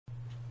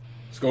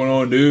What's going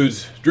on,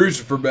 dudes?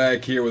 Drewcifer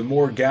back here with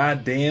more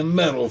goddamn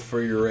metal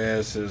for your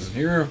asses. And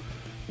here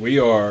we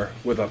are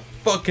with a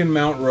fucking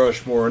Mount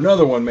Rushmore.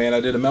 Another one, man. I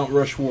did a Mount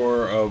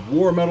Rushmore of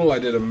war metal. I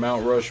did a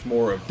Mount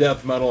Rushmore of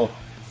death metal.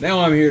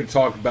 Now I'm here to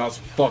talk about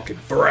some fucking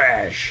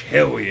thrash.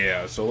 Hell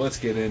yeah. So let's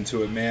get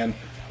into it, man.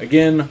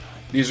 Again,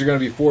 these are going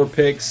to be 4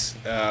 picks.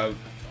 I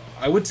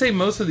would say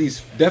most of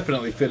these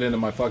definitely fit into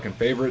my fucking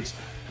favorites.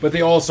 But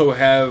they also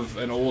have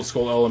an old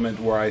school element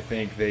where I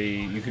think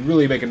you can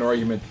really make an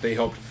argument that they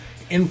helped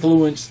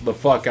influence the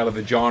fuck out of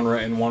the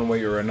genre in one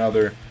way or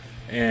another,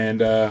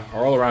 and are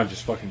all around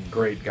just fucking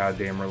great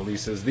goddamn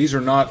releases. These are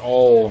not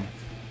all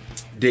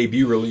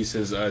debut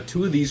releases.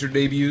 2 of these are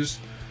debuts,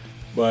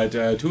 but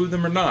 2 of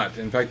them are not.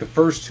 In fact, the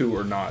first 2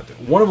 are not.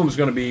 One of them is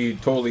going to be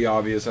totally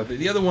obvious. I think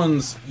the other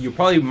ones, you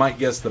probably might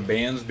guess the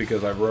bands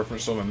because I've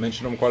referenced them and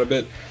mentioned them quite a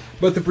bit.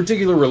 But the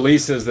particular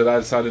releases that I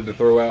decided to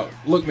throw out,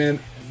 look, man,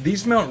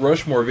 these Mount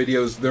Rushmore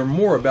videos, they're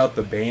more about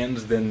the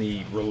bands than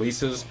the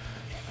releases.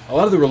 A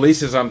lot of the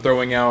releases I'm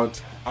throwing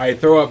out, I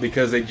throw out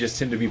because they just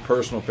tend to be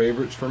personal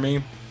favorites for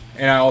me.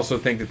 And I also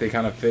think that they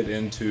kind of fit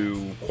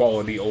into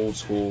quality old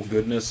school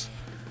goodness.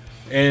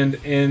 And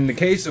in the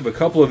case of a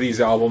couple of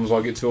these albums,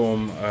 I'll get to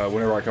them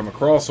whenever I come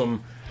across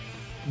them.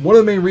 One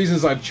of the main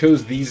reasons I've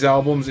chose these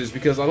albums is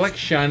because I like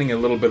shining a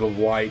little bit of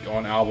light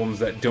on albums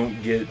that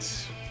don't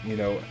get, you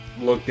know,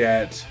 looked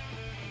at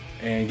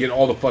and get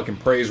all the fucking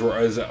praise,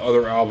 whereas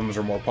other albums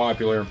are more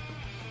popular.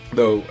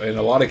 Though, in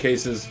a lot of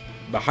cases,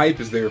 the hype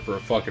is there for a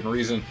fucking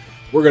reason.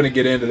 We're going to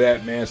get into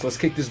that, man. So let's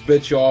kick this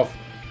bitch off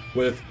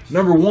with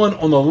number 1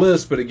 on the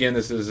list. But again,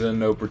 this is in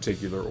no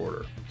particular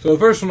order. So the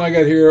first one I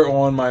got here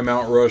on my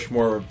Mount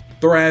Rushmore of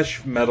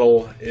thrash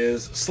metal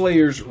is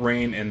Slayer's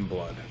Rain and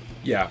Blood.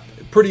 Yeah,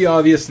 pretty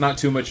obvious, not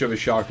too much of a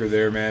shocker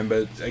there, man.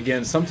 But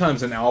again,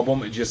 sometimes an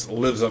album, it just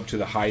lives up to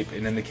the hype.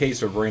 And in the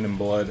case of Rain and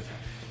Blood,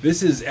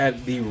 this is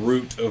at the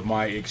root of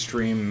my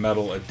extreme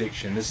metal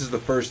addiction. This is the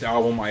first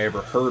album I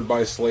ever heard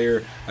by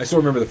Slayer. I still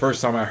remember the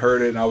first time I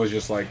heard it, and I was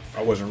just like,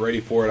 I wasn't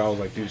ready for it. I was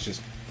like, dude,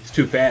 it's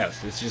too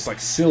fast. It's just like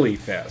silly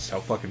fast, how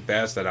fucking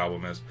fast that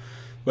album is.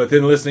 But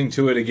then listening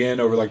to it again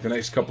over like the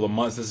next couple of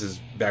months, this is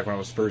back when I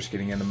was first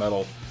getting into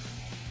metal,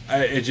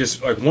 it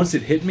just, like, once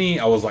it hit me,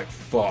 I was like,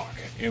 fuck.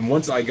 And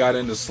once I got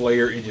into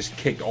Slayer, it just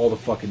kicked all the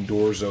fucking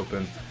doors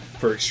open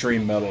for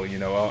extreme metal, you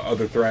know,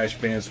 other thrash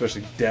bands,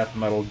 especially death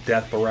metal,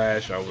 death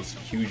thrash, I was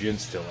huge in,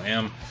 still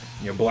am,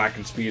 you know, black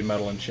and speed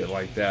metal and shit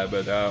like that.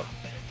 But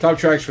top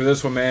tracks for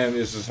this one, man,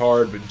 this is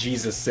hard, but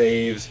Jesus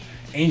Saves,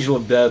 Angel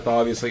of Death,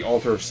 obviously,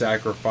 Altar of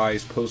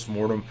Sacrifice,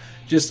 Postmortem,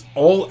 just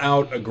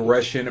all-out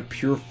aggression,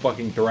 pure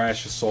fucking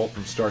thrash assault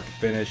from start to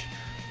finish.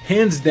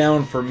 Hands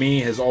down, for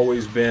me, has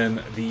always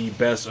been the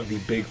best of the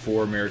big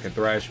 4 American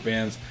thrash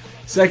bands.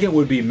 Second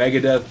would be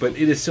Megadeth, but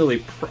it is still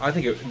I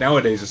think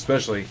nowadays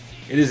especially,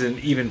 it isn't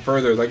even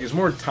further. Like, as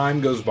more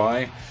time goes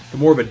by, the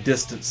more of a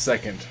distant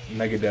second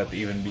Megadeth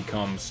even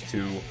becomes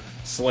to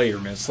Slayer,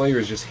 man. Slayer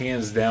is just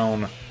hands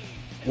down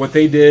what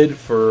they did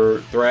for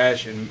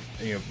thrash and,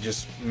 you know,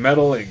 just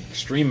metal,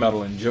 extreme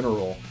metal in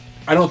general.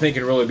 I don't think it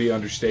can really be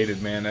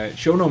understated, man.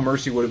 Show No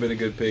Mercy would have been a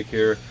good pick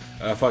here.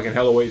 Fucking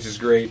Hell Awaits is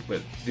great,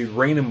 but dude,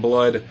 Rain and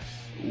Blood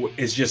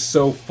is just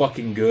so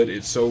fucking good.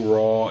 It's so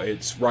raw.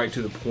 It's right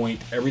to the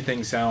point.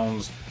 Everything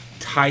sounds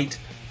tight,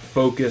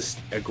 focused,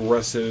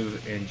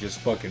 aggressive, and just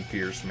fucking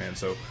fierce, man.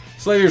 So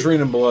Slayer's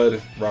Rain and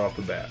Blood right off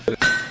the bat.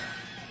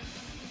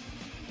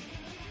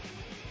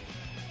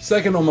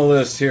 Second on my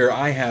list here,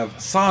 I have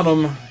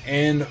Sodom,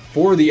 and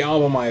for the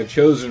album I have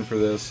chosen for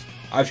this,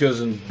 I've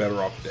chosen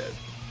Better Off Dead.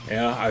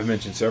 Yeah, I've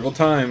mentioned several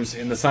times,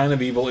 In the Sign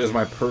of Evil is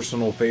my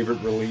personal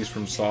favorite release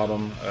from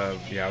Sodom.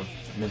 Yeah,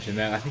 I've mentioned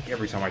that. I think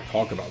every time I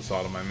talk about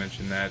Sodom, I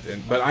mention that.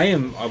 But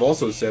I've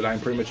also said I'm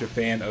pretty much a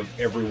fan of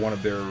every one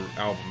of their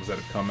albums that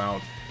have come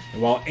out.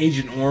 And while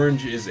Agent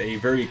Orange is a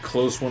very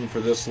close one for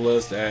this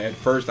list, at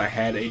first I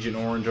had Agent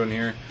Orange on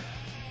here.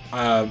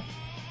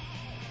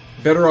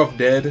 Better Off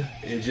Dead,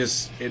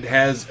 it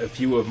has a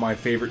few of my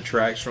favorite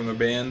tracks from the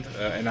band.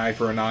 An Eye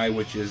for an Eye,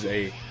 which is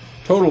a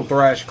total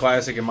thrash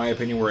classic in my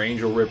opinion, where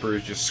Angel Ripper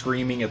is just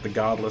screaming at the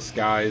godless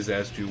skies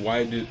as to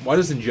why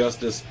does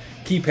injustice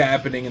keep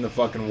happening in the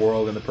fucking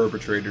world and the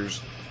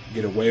perpetrators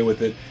get away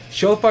with it.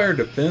 Shellfire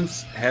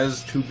Defense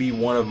has to be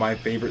one of my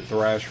favorite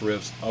thrash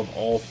riffs of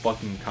all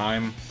fucking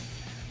time.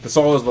 The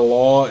Song is the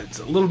Law, it's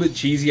a little bit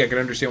cheesy, I can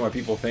understand why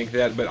people think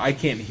that, but I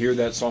can't hear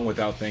that song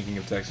without thinking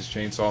of Texas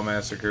Chainsaw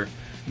Massacre.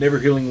 Never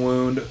Healing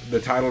Wound, the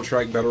title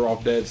track, Better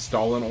Off Dead,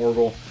 Stalin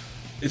Orgel.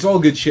 It's all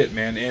good shit,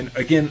 man. And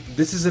again,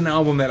 this is an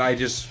album that I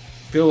just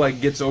feel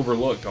like gets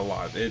overlooked a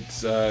lot.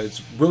 It's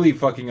really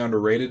fucking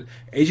underrated.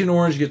 Agent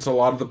Orange gets a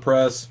lot of the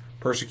press,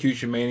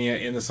 Persecution Mania,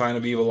 In the Sign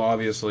of Evil,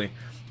 obviously.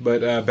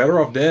 But Better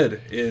Off Dead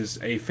is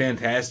a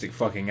fantastic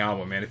fucking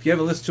album, man. If you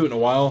haven't listened to it in a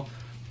while,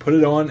 put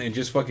it on and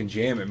just fucking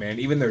jam it, man.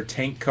 Even their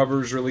Tank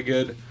cover is really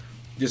good.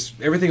 Just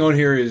everything on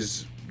here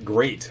is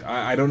great.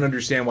 I don't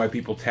understand why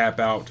people tap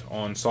out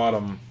on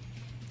Sodom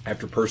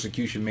after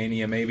Persecution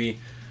Mania, maybe.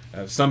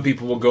 Some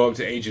people will go up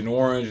to Agent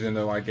Orange and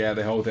they're like, yeah,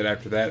 the hell with it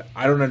after that.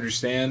 I don't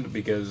understand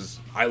because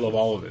I love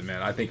all of it,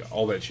 man. I think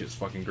all that shit's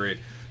fucking great.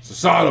 So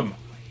Sodom,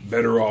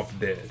 Better Off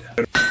Dead.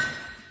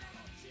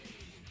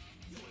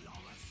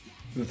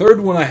 The third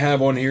one I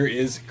have on here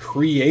is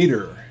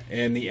Creator,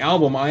 and the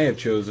album I have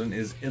chosen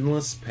is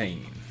Endless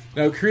Pain.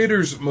 Now,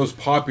 Creator's most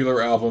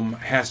popular album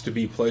has to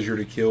be Pleasure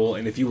to Kill,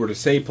 and if you were to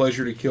say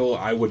Pleasure to Kill,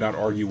 I would not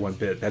argue one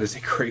bit. That is a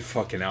great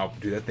fucking album,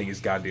 dude. That thing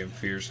is goddamn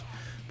fierce.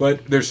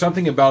 But there's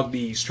something about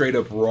the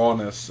straight-up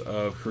rawness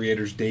of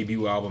Creator's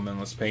debut album,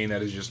 Endless Pain,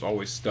 that has just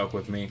always stuck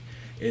with me.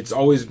 It's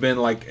always been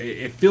like,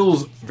 it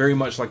feels very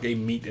much like a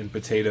meat and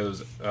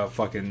potatoes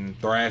fucking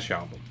thrash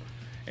album.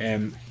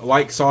 And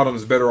like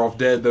Sodom's Better Off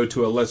Dead, though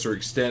to a lesser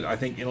extent, I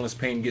think Endless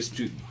Pain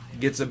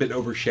gets a bit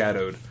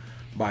overshadowed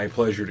by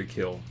Pleasure to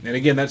Kill. And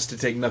again, that's to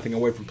take nothing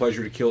away from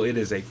Pleasure to Kill. It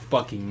is a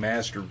fucking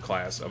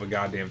masterclass of a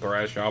goddamn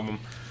thrash album.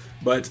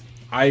 But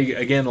I,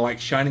 again, like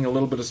shining a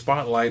little bit of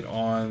spotlight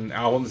on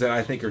albums that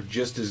I think are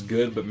just as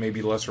good, but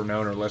maybe lesser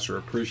known or lesser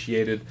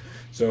appreciated.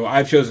 So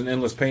I've chosen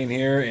Endless Pain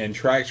here, and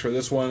tracks for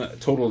this one: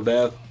 Total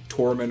Death,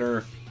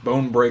 Tormentor,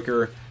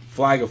 Bonebreaker,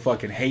 Flag of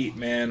Fucking Hate,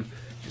 man.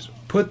 Just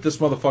put this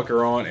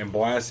motherfucker on and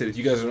blast it. If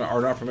you guys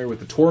are not familiar with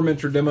the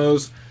Tormentor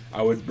demos,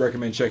 I would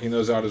recommend checking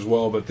those out as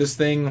well. But this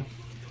thing,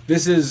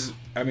 this is,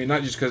 I mean,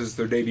 not just because it's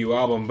their debut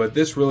album, but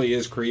this really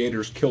is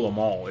Creator's Kill 'Em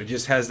All. It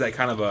just has that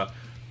kind of a,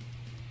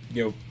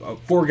 you know,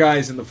 four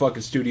guys in the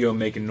fucking studio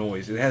making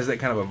noise. It has that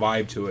kind of a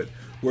vibe to it.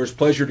 Whereas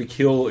Pleasure to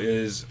Kill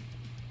is,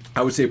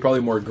 I would say,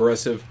 probably more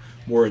aggressive,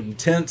 more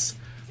intense,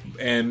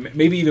 and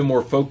maybe even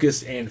more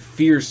focused and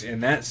fierce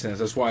in that sense.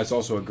 That's why it's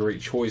also a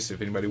great choice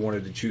if anybody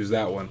wanted to choose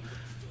that one.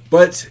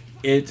 But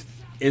it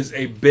is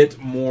a bit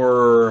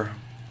more,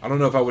 I don't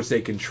know if I would say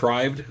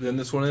contrived than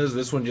this one is.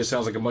 This one just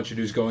sounds like a bunch of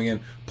dudes going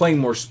in, playing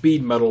more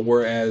speed metal,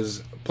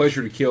 whereas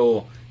Pleasure to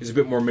Kill is a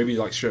bit more maybe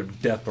like straight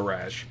up death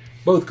thrash.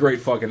 Both great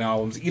fucking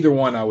albums. Either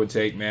one I would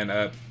take,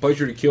 man.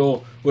 Pleasure to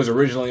Kill was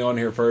originally on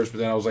here first, but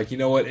then I was like, you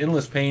know what?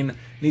 Endless Pain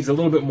needs a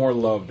little bit more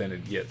love than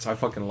it gets. I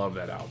fucking love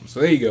that album.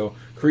 So there you go.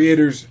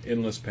 Creator's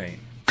Endless Pain.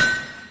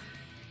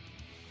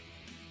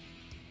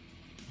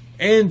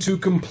 And to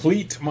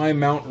complete my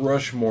Mount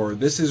Rushmore,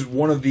 this is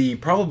one of the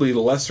probably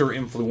lesser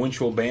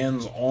influential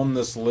bands on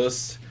this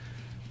list,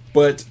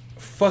 but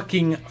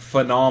fucking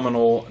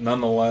phenomenal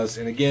nonetheless.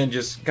 And again,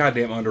 just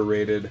goddamn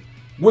underrated.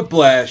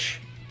 Whiplash,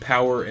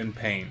 Power and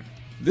Pain.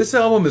 This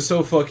album is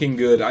so fucking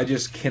good, I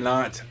just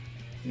cannot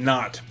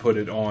not put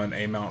it on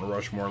a Mount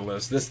Rushmore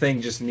list. This thing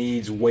just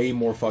needs way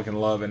more fucking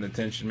love and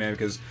attention, man,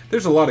 because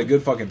there's a lot of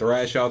good fucking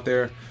thrash out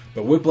there,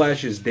 but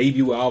Whiplash's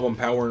debut album,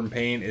 Power and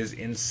Pain, is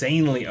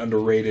insanely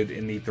underrated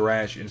in the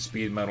thrash and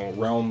speed metal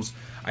realms.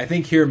 I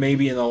think here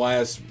maybe in the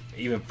last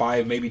even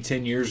 5, maybe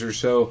 10 years or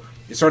so,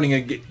 it's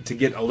starting to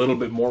get a little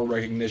bit more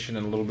recognition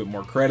and a little bit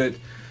more credit.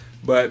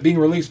 But being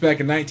released back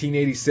in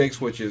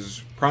 1986, which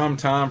is prime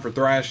time for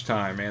thrash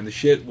time, man, the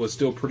shit was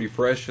still pretty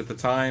fresh at the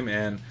time,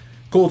 and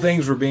cool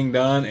things were being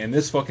done, and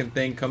this fucking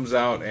thing comes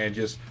out and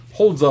just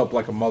holds up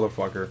like a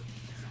motherfucker.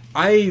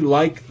 I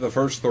like the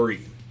first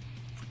 3.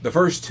 The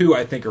first 2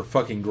 I think are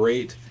fucking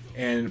great,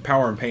 and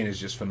Power and Pain is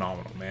just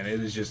phenomenal, man.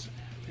 It is just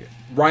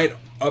right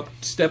up,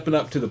 stepping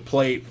up to the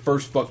plate,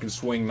 first fucking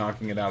swing,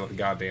 knocking it out of the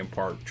goddamn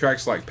park.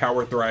 Tracks like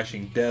Power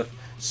Thrashing Death,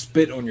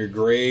 Spit on Your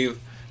Grave,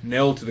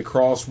 Nailed to the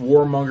Cross,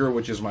 Warmonger,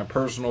 which is my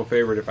personal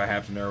favorite if I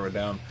have to narrow it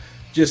down.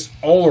 Just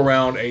all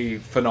around a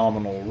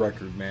phenomenal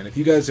record, man. If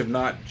you guys have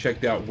not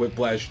checked out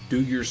Whiplash,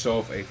 do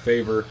yourself a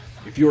favor.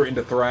 If you're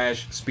into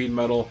thrash, speed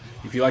metal,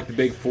 if you like the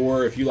Big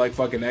Four, if you like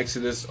fucking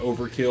Exodus,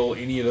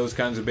 Overkill, any of those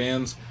kinds of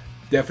bands,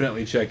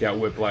 definitely check out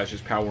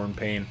Whiplash's Power and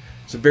Pain.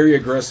 It's a very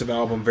aggressive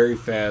album, very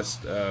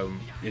fast.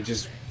 It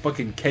just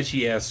fucking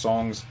catchy ass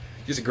songs.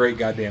 Just a great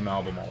goddamn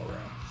album all around.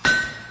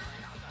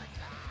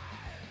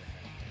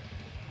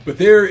 But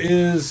there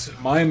is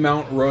my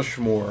Mount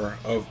Rushmore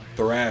of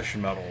thrash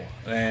metal,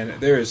 and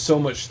there is so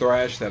much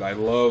thrash that I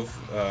love.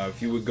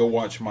 If you would go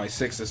watch my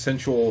 6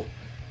 essential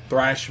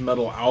thrash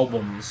metal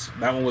albums,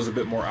 that one was a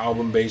bit more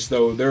album based,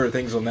 though there are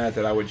things on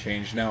that I would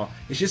change. Now,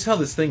 it's just how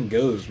this thing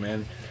goes,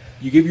 man.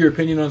 You give your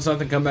opinion on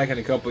something, come back in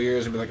a couple of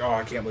years and be like, oh,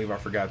 I can't believe I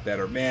forgot that,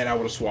 or man, I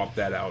would have swapped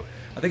that out.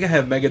 I think I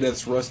have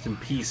Megadeth's Rust in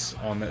Peace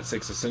on that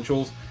 6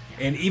 essentials,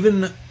 and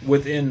even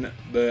within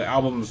the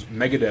albums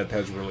Megadeth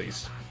has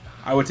released,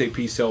 I would take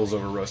Peace Sells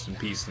over Rust in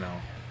Peace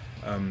now.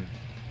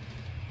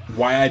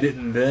 Why I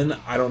didn't then,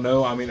 I don't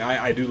know. I mean,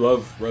 I do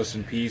love Rust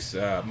in Peace.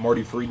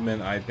 Marty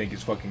Friedman, I think,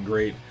 is fucking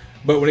great.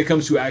 But when it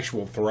comes to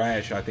actual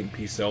thrash, I think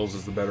Peace Sells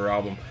is the better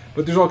album.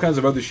 But there's all kinds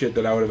of other shit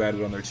that I would have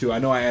added on there too. I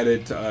know I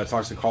added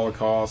Toxic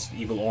Holocaust,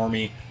 Evil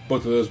Army.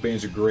 Both of those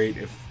bands are great.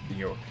 If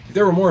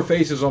there were more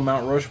faces on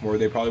Mount Rushmore,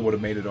 they probably would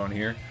have made it on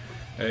here.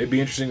 It'd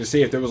be interesting to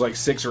see if there was like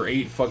 6 or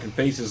 8 fucking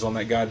faces on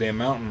that goddamn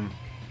mountain,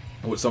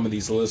 what some of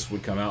these lists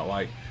would come out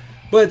like.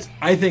 But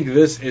I think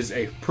this is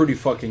a pretty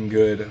fucking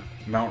good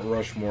Mount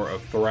Rushmore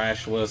of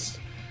thrash list.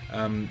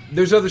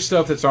 There's other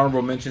stuff that's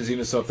honorable mentions,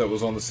 even stuff that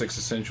was on the 6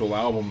 essential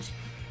albums.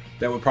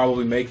 that would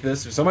probably make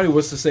this. If somebody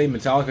was to say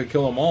Metallica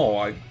Kill 'Em All,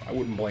 I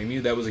wouldn't blame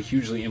you. That was a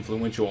hugely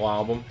influential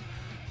album.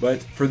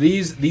 But for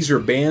these are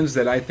bands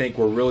that I think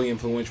were really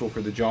influential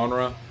for the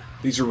genre.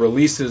 These are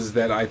releases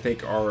that I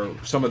think are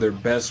some of their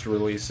best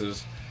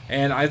releases.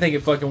 And I think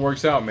it fucking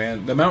works out,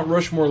 man. The Mount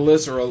Rushmore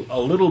lists are a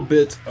little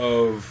bit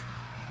of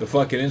the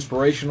fucking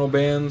inspirational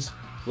bands,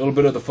 a little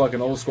bit of the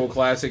fucking old school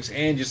classics,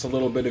 and just a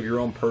little bit of your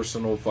own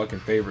personal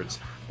fucking favorites.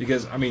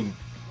 Because, I mean,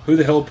 who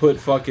the hell put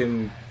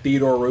fucking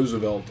Theodore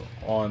Roosevelt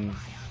on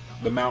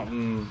the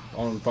mountain,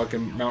 on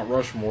fucking Mount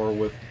Rushmore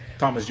with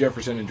Thomas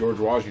Jefferson and George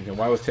Washington?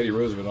 Why was Teddy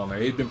Roosevelt on there?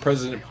 He'd been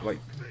president for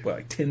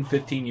like 10,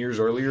 15 years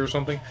earlier or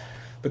something.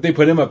 But they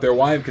put him up there.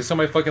 Why? Because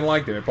somebody fucking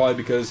liked him. And probably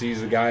because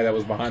he's the guy that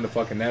was behind the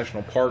fucking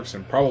national parks,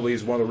 and probably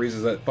is one of the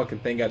reasons that fucking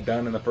thing got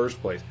done in the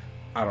first place.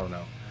 I don't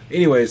know.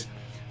 Anyways,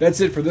 that's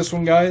it for this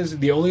one, guys.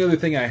 The only other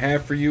thing I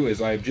have for you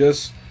is I've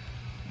just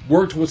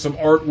worked with some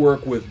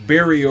artwork with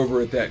Barry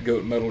over at That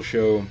Goat Metal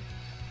Show.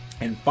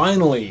 And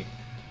finally,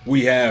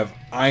 we have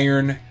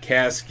Iron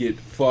Casket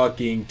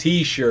fucking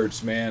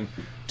t-shirts, man.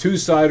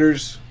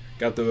 Two-siders.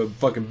 Got the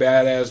fucking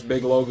badass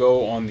big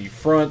logo on the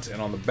front and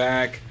on the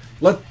back.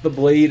 Let the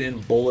blade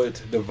and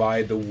bullet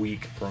divide the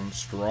weak from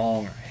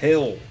strong.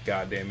 Hell,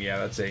 goddamn, yeah,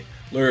 that's a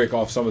lyric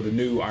off some of the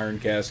new Iron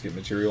Casket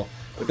material.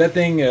 But that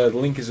thing, the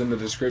link is in the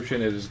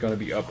description. It is going to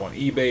be up on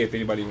eBay if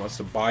anybody wants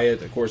to buy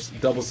it. Of course,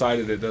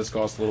 double-sided, it does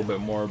cost a little bit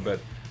more, but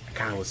I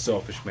kind of was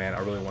selfish, man. I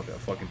really want that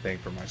fucking thing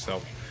for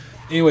myself.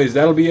 Anyways,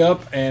 that'll be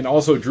up, and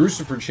also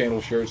Drewcifer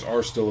channel shirts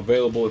are still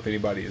available if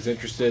anybody is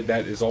interested.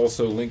 That is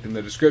also linked in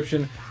the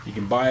description. You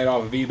can buy it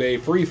off of eBay,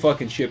 free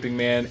fucking shipping,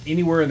 man,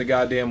 anywhere in the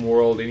goddamn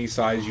world, any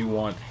size you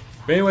want.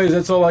 But anyways,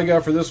 that's all I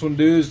got for this one,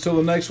 dudes. Till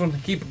the next one,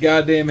 keep it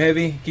goddamn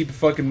heavy, keep it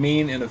fucking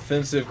mean and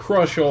offensive,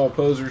 crush all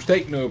posers,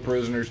 take no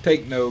prisoners,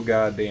 take no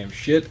goddamn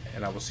shit,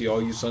 and I will see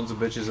all you sons of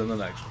bitches in the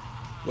next one.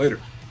 Later.